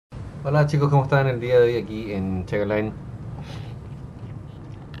Hola chicos, ¿cómo están el día de hoy aquí en Checkline?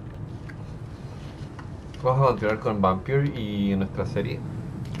 Vamos a continuar con Vampyr y nuestra serie.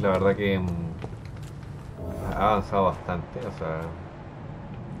 La verdad que ha avanzado bastante, o sea...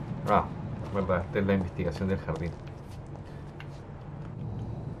 Ah, verdad, esta es la investigación del jardín.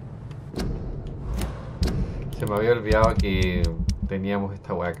 Se me había olvidado que teníamos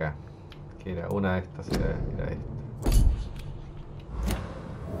esta hueá acá, que era una de estas, era esta.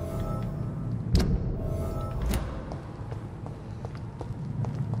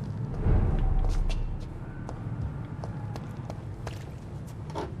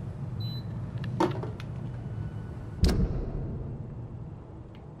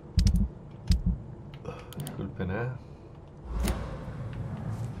 Disculpen, ¿eh?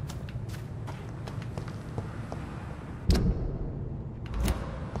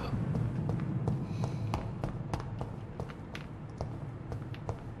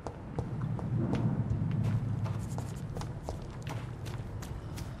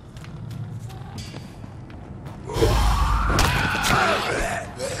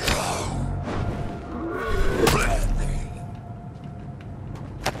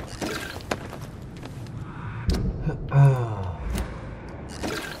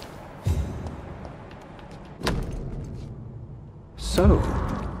 So,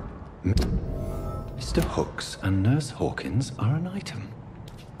 Mr. Hooks and Nurse Hawkins are an item.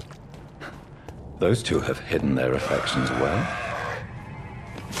 Those two have hidden their affections well.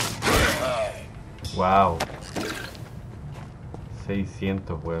 Wow.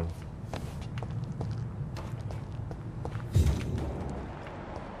 600, weón.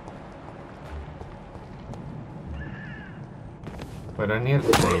 Bueno, nivel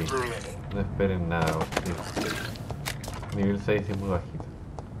 6. No esperen nada, porque nivel 6 es muy bajito.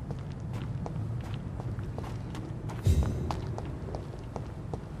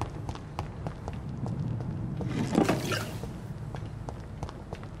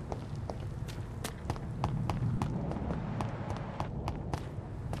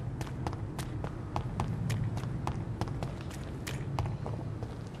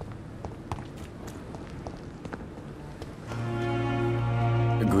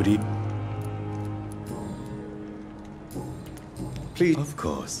 Good evening. Please. Of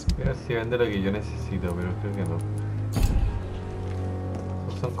course. Mira si vende lo que yo necesito, pero creo que no.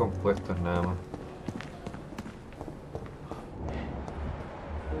 Son compuestos nada más.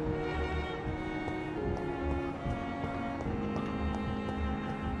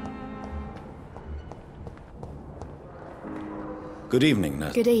 Good evening,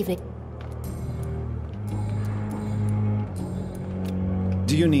 Nurse. Good evening.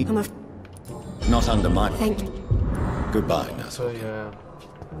 Do you need... Not under my... Thank you. Goodbye, Nurse. Soy,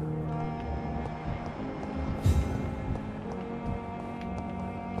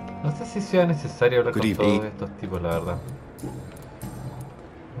 no sé si sea necesario hablar Good con evening. todos estos tipos, la verdad.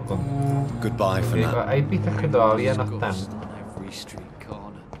 O con... Goodbye for porque now. hay pistas que todavía no están.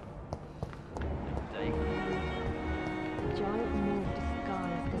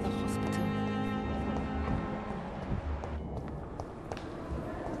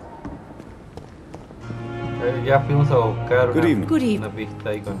 Ya fuimos a buscar Good evening. Good una evening. pista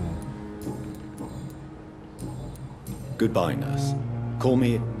ahí con Goodbye, Nurse. Call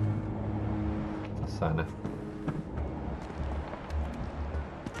me... Sana.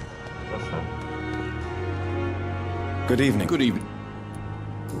 Está sana. Good evening. Good evening.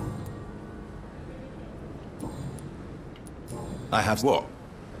 I have... What?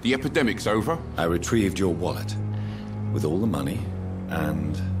 The epidemic's over? I retrieved your wallet. With all the money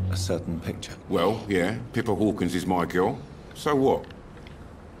and a certain picture. Well, yeah, Pippa Hawkins is my girl. So what?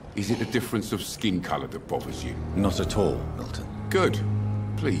 Is it the difference of skin colour that bothers you? Not at all, Milton. Good.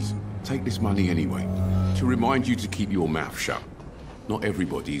 Please, take this money anyway. To remind you to keep your mouth shut. Not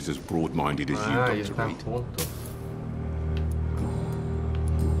everybody is as broad-minded as Ah, you, ellos Dr. están Reid. juntos.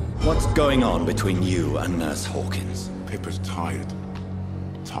 What's going on between you and Nurse Hawkins? Pippa's tired.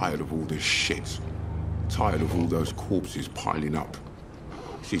 Tired of all this shit. Tired of all those corpses piling up.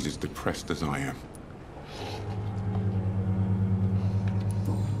 She's as depressed as I am.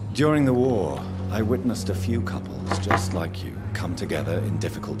 During the war, I witnessed a few couples just like you come together in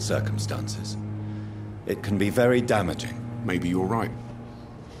difficult circumstances. It can be very damaging. Maybe you're right.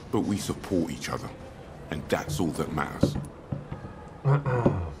 But we support each other. And that's all that matters.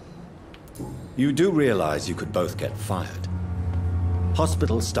 You do realize you could both get fired.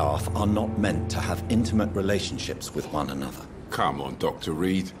 Hospital staff are not meant to have intimate relationships with one another. Come on, Dr.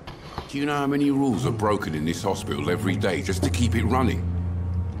 Reid. Do you know how many rules are broken in this hospital every day just to keep it running?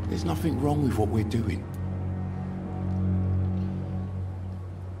 There's nothing wrong with what we're doing.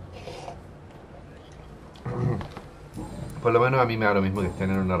 Por lo menos a mí me da lo mismo que estén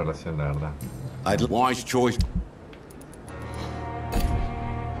en una relación, la verdad. Wise choice.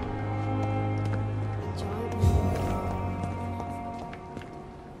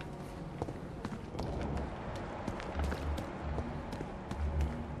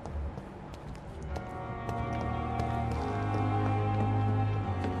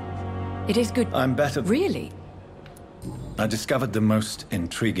 It is good. I'm better. Really? I discovered the most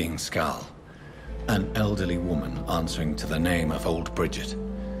intriguing skull. An elderly woman answering to the name of Old Bridget,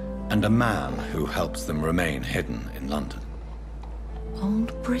 and a man who helps them remain hidden in London.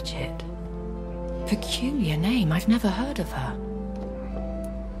 Old Bridget? Peculiar name. I've never heard of her.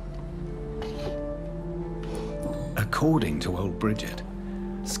 According to Old Bridget,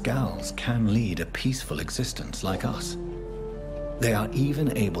 skulls can lead a peaceful existence like us. They are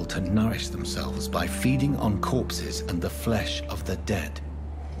even able to nourish themselves by feeding on corpses and the flesh of the dead.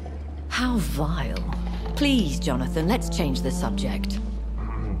 How vile. Please, Jonathan, let's change the subject.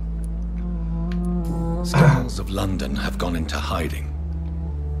 Skulls of London have gone into hiding.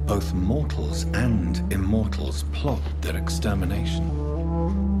 Both mortals and immortals plot their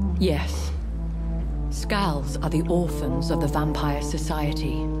extermination. Yes. Skulls are the orphans of the Vampire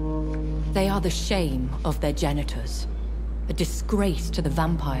Society. They are the shame of their genitors. A disgrace to the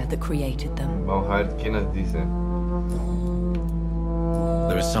vampire that created them. Vamos a ver qué nos dice.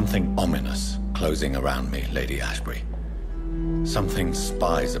 There is something ominous closing around me, Lady Ashbury. Something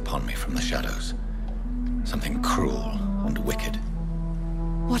spies upon me from the shadows. Something cruel and wicked.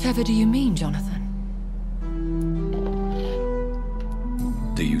 Whatever do you mean, Jonathan?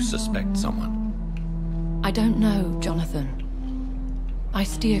 Do you suspect someone? I don't know, Jonathan. I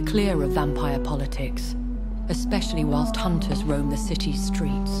steer clear of vampire politics, especially whilst hunters roam the city's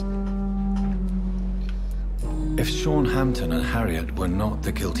streets. If Sean Hampton and Harriet were not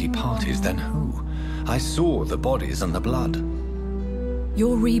the guilty parties, then who? I saw the bodies and the blood.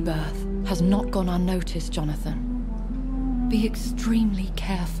 Your rebirth has not gone unnoticed, Jonathan. Be extremely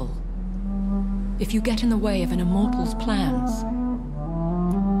careful. If you get in the way of an immortal's plans...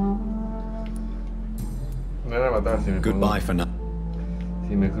 Me van a matar si me Goodbye pongo, for now.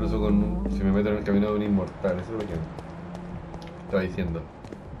 si me cruzo con si me meto en el camino de un inmortal, eso es lo que está diciendo.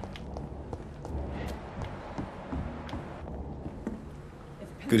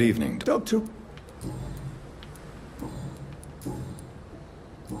 Good evening, Doctor.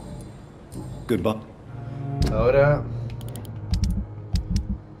 Goodbye. Ahora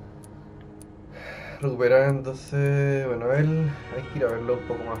recuperándose, bueno, él hay que ir a verlo un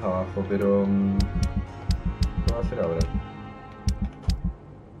poco más abajo, pero lo voy a hacer ahora.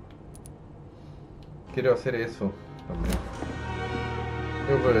 Quiero hacer eso también.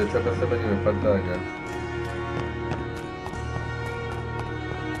 Voy a aprovechar para hacer lo que me falta de acá.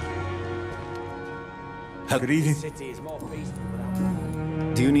 Good evening.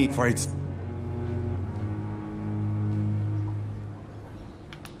 Do you need... Afraid.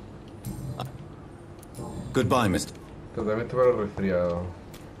 Goodbye, Mr. Tratamiento para el resfriado.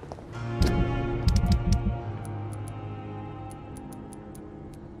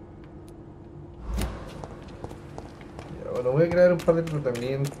 Ya, bueno, voy a crear un par de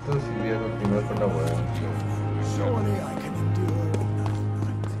tratamientos y voy a continuar con la web.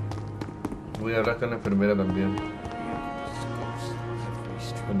 Voy a hablar con la enfermera también.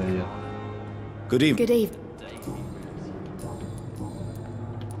 Con ella. Good evening. Good evening.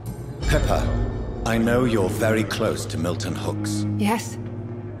 Pepper, I know you're very close to Milton Hooks. Yes?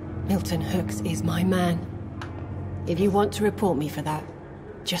 Milton Hooks is my man. If you want to report me for that,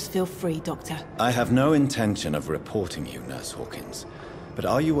 just feel free, Doctor. I have no intention of reporting you, Nurse Hawkins. But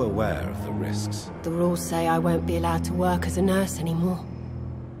are you aware of the risks? The rules say I won't be allowed to work as a nurse anymore.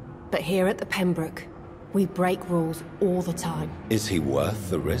 But here at the Pembroke, we break rules all the time. Is he worth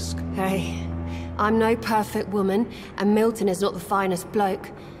the risk? Hey, I'm no perfect woman, and Milton is not the finest bloke.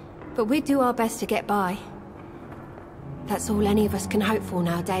 But we do our best to get by. That's all any of us can hope for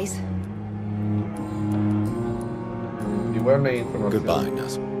nowadays. Igual no hay información. Goodbye,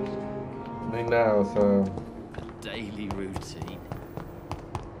 Nurse. No hay nada, o sea... Daily routine.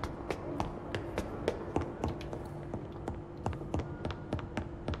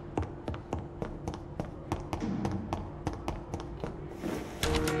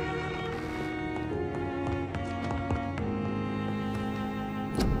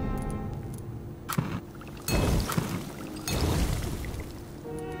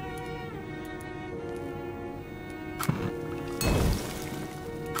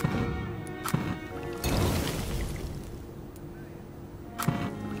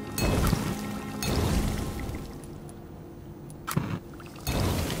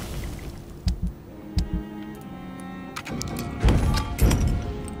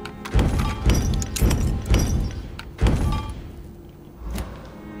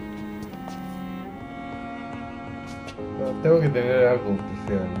 tener algo que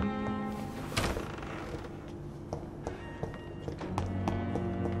sea, ¿no?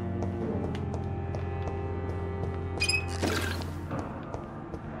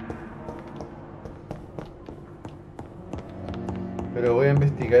 Pero voy a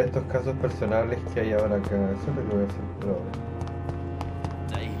investigar estos casos personales que hay ahora acá. Eso es lo que voy a hacer por ahora.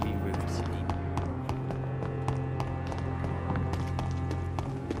 Daily routine.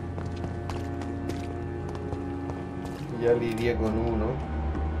 Ya lidié con uno.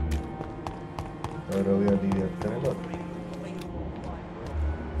 Ahora voy a lidiar con el otro.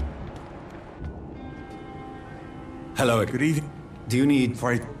 Hello, Good evening. do you need...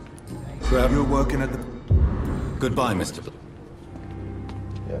 Afraid Grab... you're working at the... Goodbye, Mr.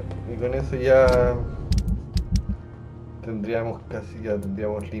 Ya, y con eso ya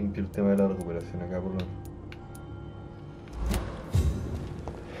tendríamos limpio el tema de la recuperación acá por lo menos.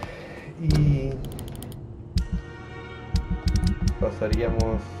 Y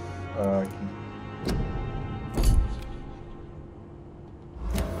pasaríamos aquí.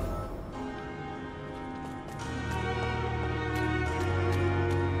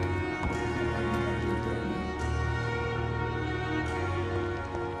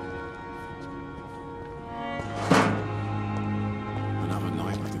 Another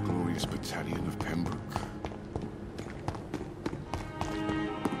night with the glorious battalion of Pembroke.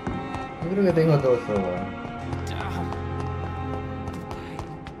 Yo creo que tengo todo eso, weón.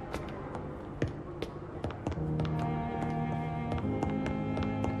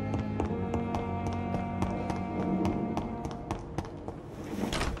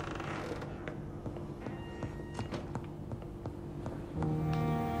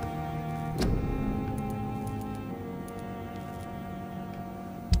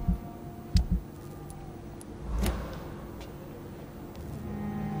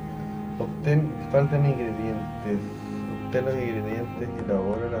 Faltan ingredientes. Obtén los ingredientes y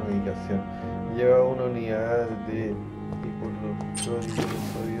elabora la medicación. Lleva una unidad de hipoclorito de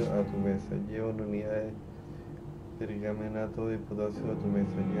sodio a tu mesa. Lleva una unidad de pergamenato de potasio a tu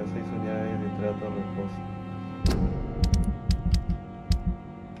mesa. Lleva 6 unidades de trato a reposo.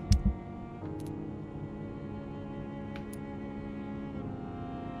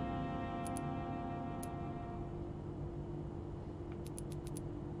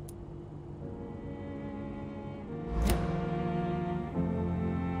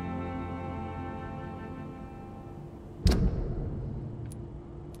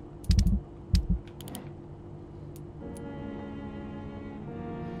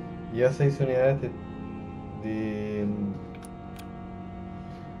 Lleva 6 unidades de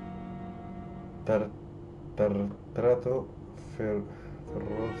tartrato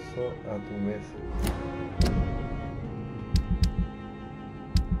ferroso a tu mesa.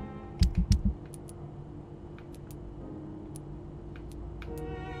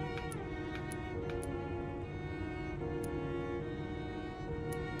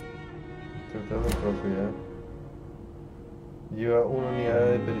 Tartrato ferroso ya. Lleva una unidad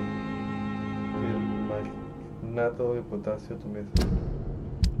de permanganato de potasio a tu mesa.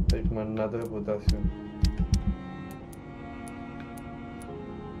 Permanganato de potasio.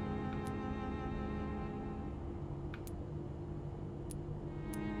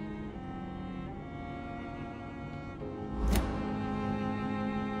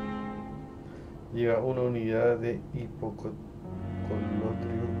 Lleva una unidad de hipoclorito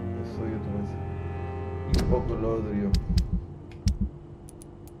de sodio a tu mesa. Hipoclorito.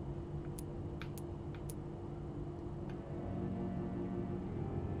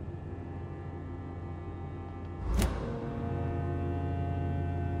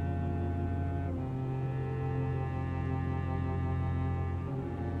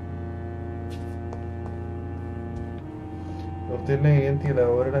 Obtén la ingrediente y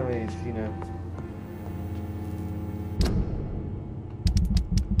elabora la medicina.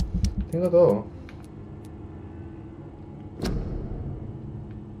 Tengo todo.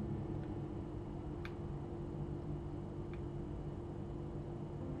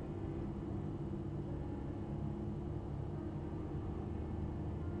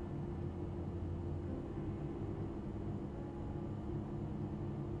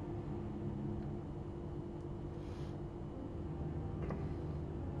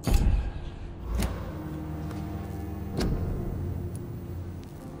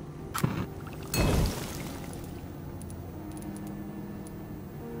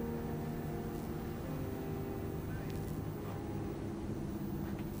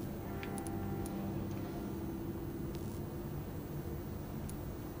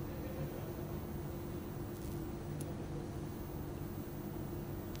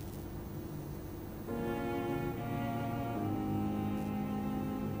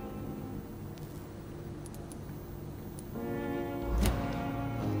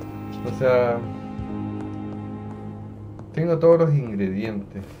 sea, tengo todos los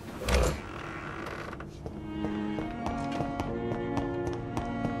ingredientes.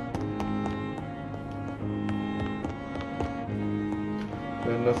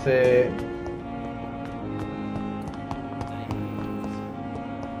 Pero no sé.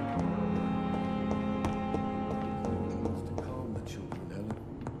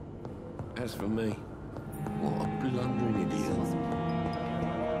 As for me, what a blundering idiot.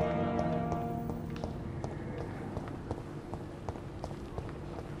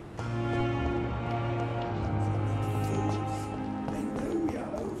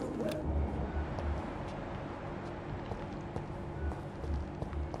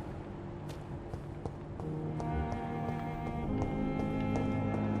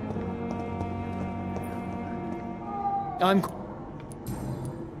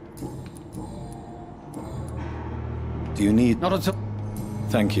 Do you need... Not at all.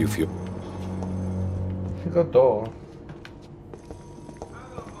 Thank you for your... Tengo todo. How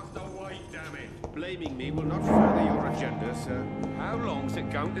long must I wait, damn it? Blaming me will not further your agenda, sir. How long's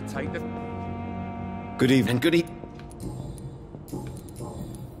it going to take the... Good evening. Good evening.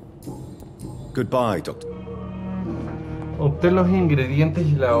 Goodbye, Doctor. Obtén los ingredientes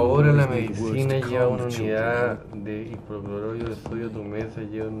y elabora la medicina. Lleva una unidad de hipoclorito de sodio a tu mesa.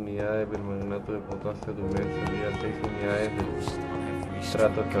 Lleva una unidad de permanganato de potasio a tu mesa. Lleva 6 unidades de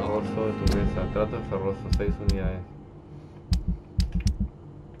trato ferroso de tu mesa. Trato ferroso, 6 unidades.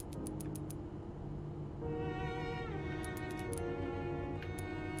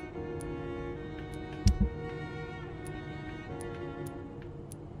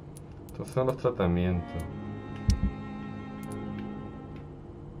 Estos son los tratamientos.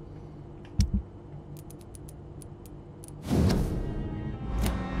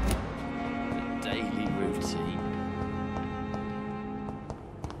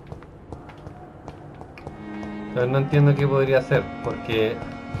 Pero no entiendo qué podría hacer, porque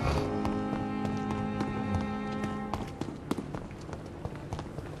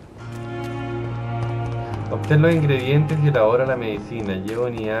obtén los ingredientes y elabora la medicina. Lleva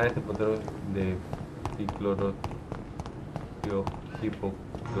unidades de hipoclorito.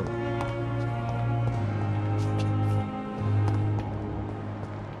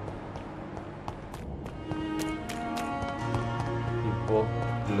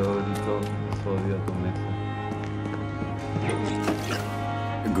 Hipoclorito de sodio a tu mesa.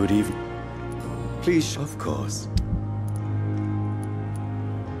 Good evening. Please, of course.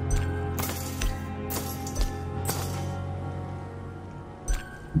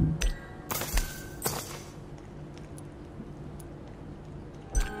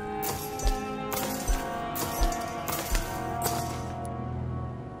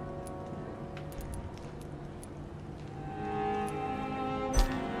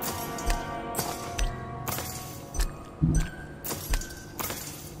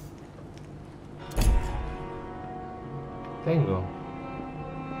 Tengo.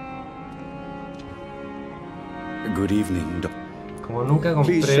 Good evening, Doc. Como nunca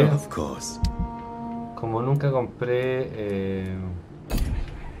Please, compré. of course. Como nunca compré.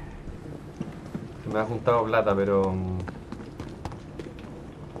 Me ha juntado plata, pero.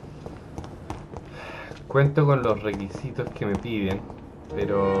 Cuento con los requisitos que me piden,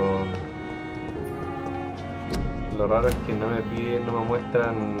 pero. Lo raro es que no me piden, no me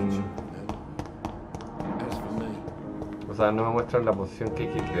muestran. O sea, no me muestran la posición que hay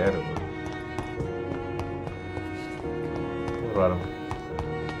que crear, güey. Muy raro.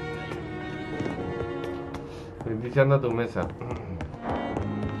 Iniciando a tu mesa.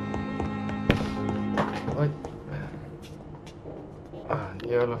 Ay.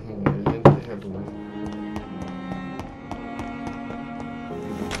 Lleva los ingredientes a tu mesa.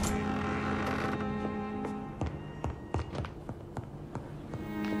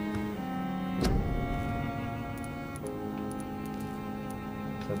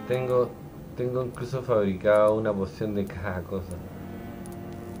 Tengo incluso fabricado una poción de cada cosa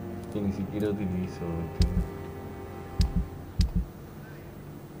que ni siquiera utilizo.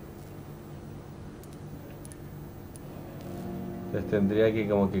 Entonces tendría que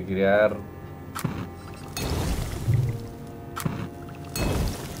como que crear.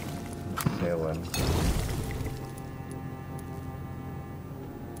 No sé, bueno.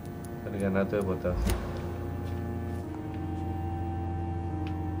 Perganato de potasio.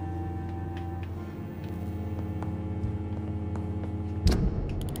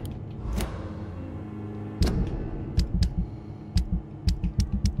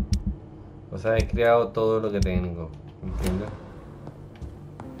 O sea, he creado todo lo que tengo, ¿entiendes?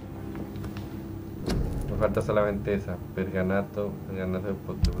 Me falta solamente esa, perganato de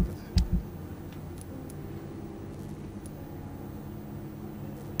potasio.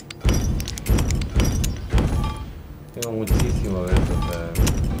 Tengo muchísimo de eso, o sea,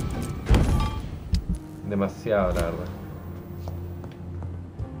 demasiado, la verdad.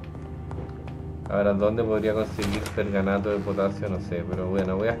 Ahora, ¿dónde podría conseguir perganato de potasio? No sé, pero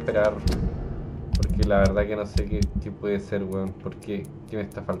bueno, voy a esperar. Porque la verdad que no sé qué puede ser, weón. Porque qué me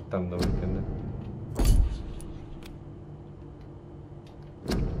está faltando, ¿me entiendes?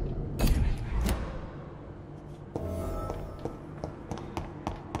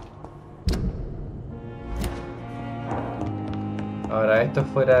 Ahora, esto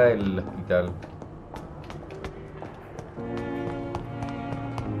fuera del hospital.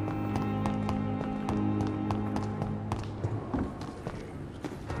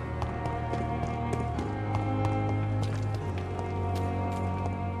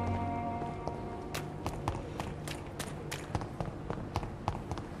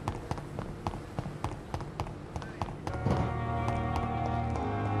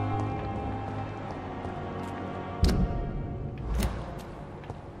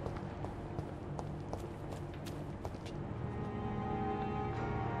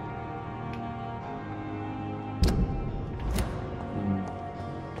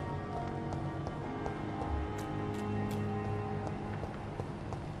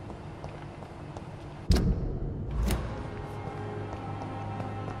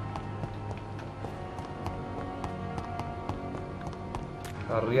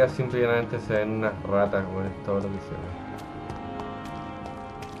 Arriba simplemente se ven unas ratas, güey, es todo lo que se ve.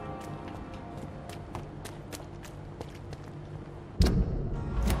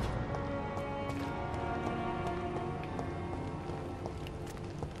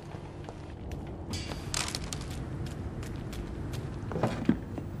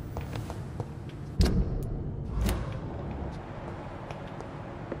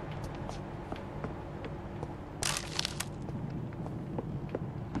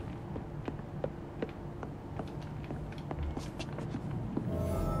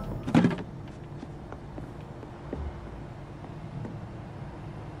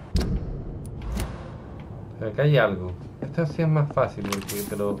 Acá hay algo. Esto sí es más fácil porque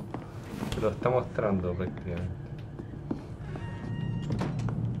te lo está mostrando prácticamente.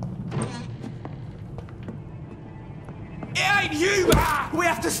 It ain't you! We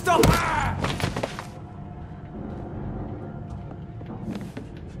have to stop!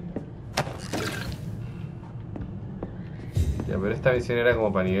 Ya, pero esta misión era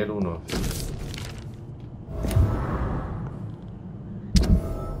como para nivel 1.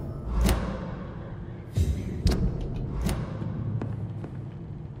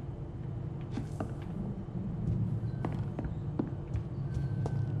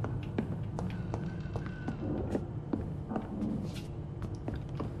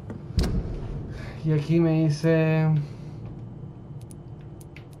 Y aquí me dice...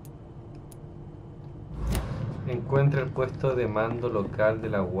 Encuentra el puesto de mando local de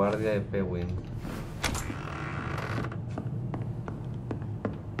la guardia de Pewin.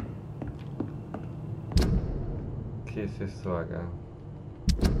 ¿Qué es eso acá?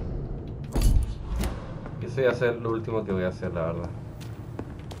 Eso va a ser lo último que voy a hacer, la verdad.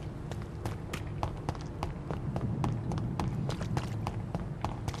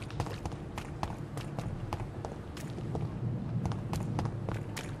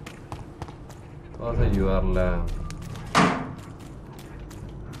 Vamos a ayudarla.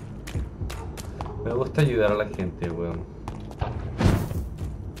 Me gusta ayudar a la gente, weón.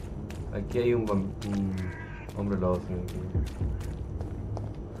 Aquí hay un hombre lobo.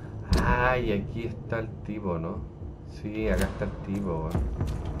 Ah, y aquí está el tipo, ¿no? Sí, acá está el tipo, weón.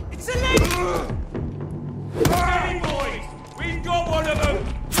 It's a lady! Hey, boys! We've got one of them!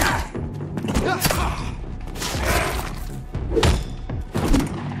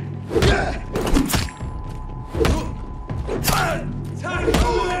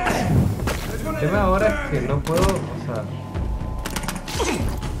 El tema ahora es que no puedo, o sea...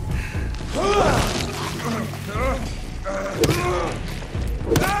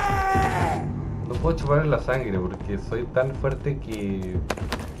 No puedo chupar la sangre porque soy tan fuerte que...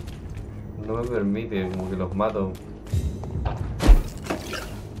 no me permite, como que los mato.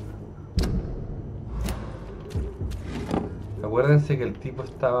 Acuérdense que el tipo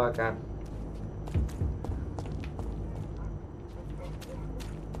estaba acá.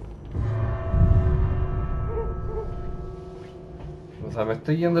 O sea, me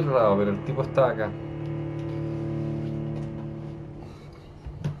estoy yendo al otro lado, pero el tipo estaba acá.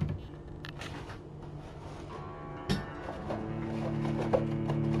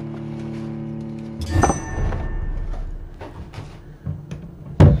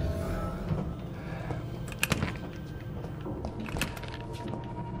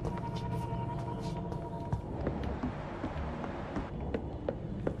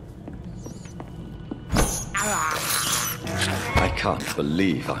 I can't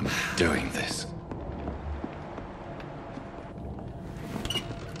believe I'm doing this.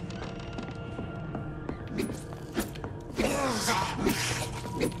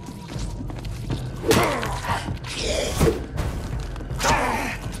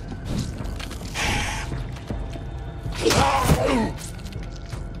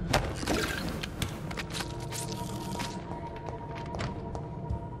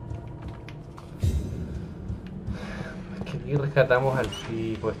 Aquí rescatamos al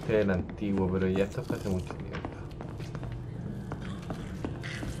tipo este del antiguo, pero ya esto fue hace mucho tiempo.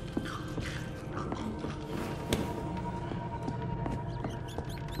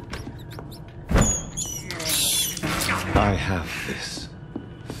 I have this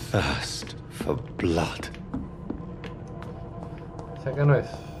thirst for blood. Acá no es.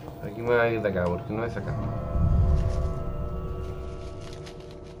 Aquí me voy a ir de acá, porque no es acá.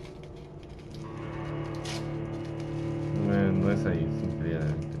 No es ahí,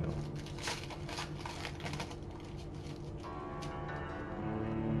 simplemente no.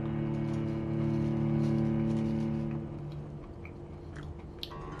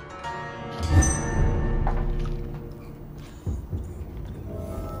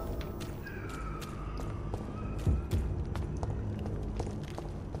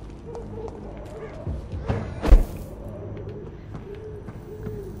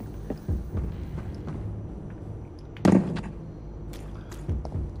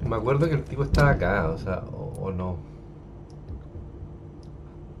 Me acuerdo que el tipo estaba acá, o sea, o no.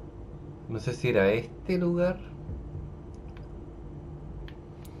 No sé si era este lugar.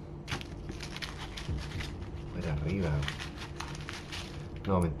 O era arriba.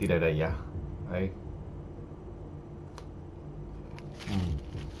 No, mentira, era allá. Ahí.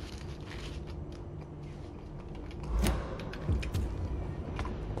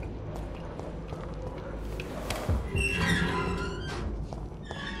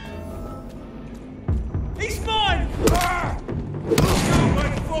 He's mine! You my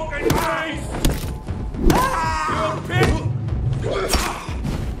fucking face! You pig!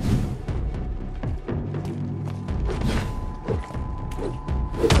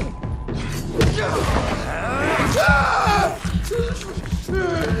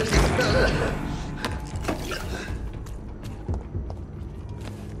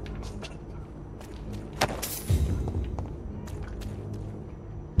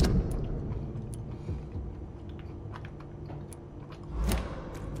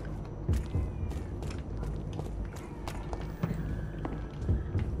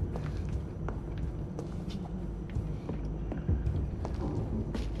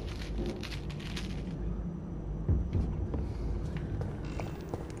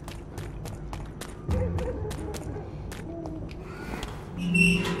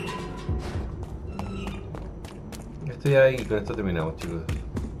 Estoy ahí y con esto terminamos, chicos.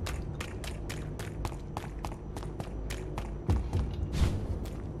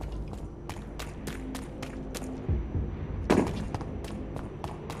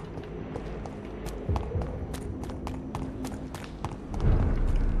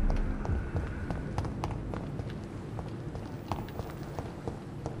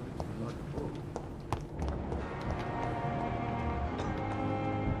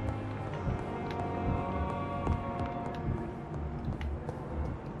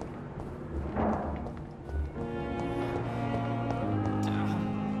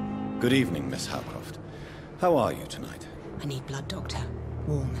 Good evening, Miss Howcroft. How are you tonight? I need blood, Doctor.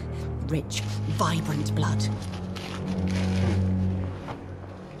 Warm, rich, vibrant blood.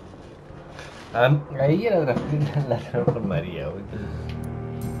 Ahí la transformaría, güey.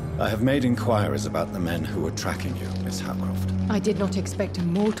 I have made inquiries about the men who were tracking you, Miss Howcroft. I did not expect a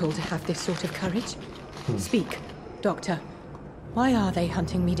mortal to have this sort of courage. Speak, Doctor. Why are they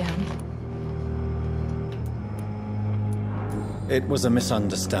hunting me down? It was a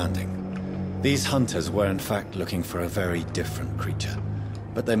misunderstanding. These hunters were in fact looking for a very different creature,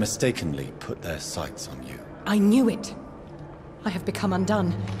 but they mistakenly put their sights on you. I knew it. I have become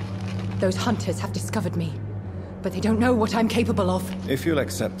undone. Those hunters have discovered me, but they don't know what I'm capable of. If you'll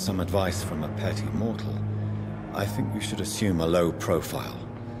accept some advice from a petty mortal, I think you should assume a low profile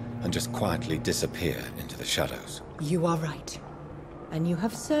and just quietly disappear into the shadows. You are right. And you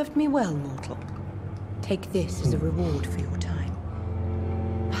have served me well, mortal. Take this as a reward for your time.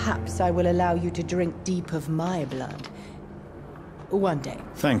 Perhaps I will allow you to drink deep of my blood. One day.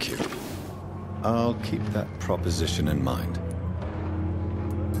 Thank you. I'll keep that proposition in mind.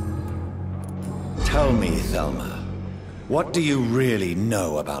 Tell me, Thelma, what do you really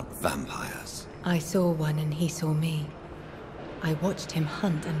know about vampires? I saw one and he saw me. I watched him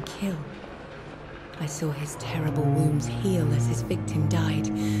hunt and kill. I saw his terrible wounds heal as his victim died.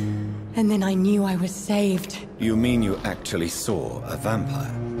 And then I knew I was saved. You mean you actually saw a vampire?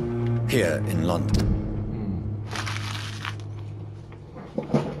 Here in London?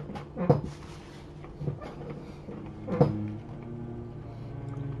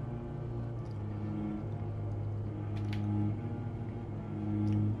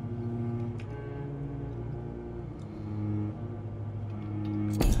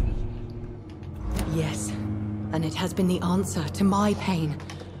 Yes, and it has been the answer to my pain.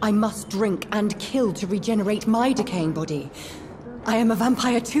 I must drink and kill to regenerate my decaying body. I am a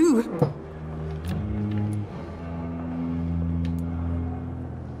vampire too.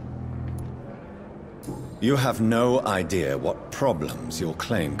 You have no idea what problems your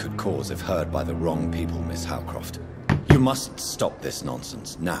claim could cause if heard by the wrong people, Miss Howcroft. You must stop this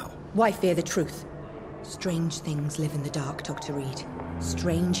nonsense now. Why fear the truth? Strange things live in the dark, Dr. Reid.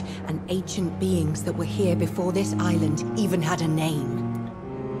 Strange and ancient beings that were here before this island even had a name.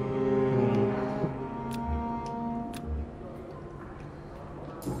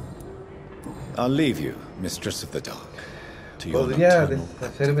 I'll leave you, Mistress of the Dark, to your Podría nocturnal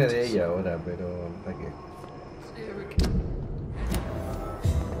deshacerme de ella ahora, pero ¿para qué?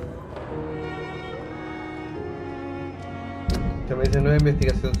 Se me dice nueva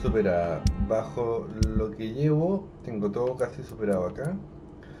investigación superada. Bajo lo que llevo, tengo todo casi superado acá.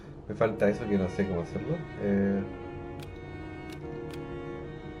 Me falta eso que no sé cómo hacerlo.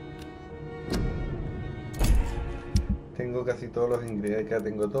 Tengo casi todos los ingredientes, acá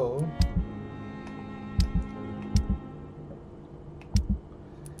tengo todo.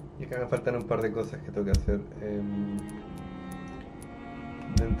 Y acá me faltan un par de cosas que tengo que hacer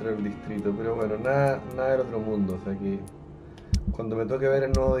dentro del distrito. Pero bueno, nada del otro mundo. O sea que cuando me toque ver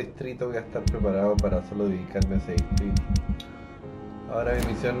el nuevo distrito voy a estar preparado para solo dedicarme a ese distrito. Ahora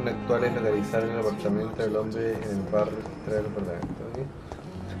mi misión actual es localizar el apartamento del hombre en el barrio central del apartamento, ¿okay?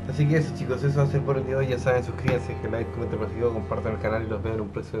 Así que eso, chicos, eso va a ser por el día de hoy. Ya saben, suscríbanse, que like, comenten, compartan el canal y los veo en un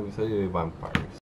próximo episodio de Vampires.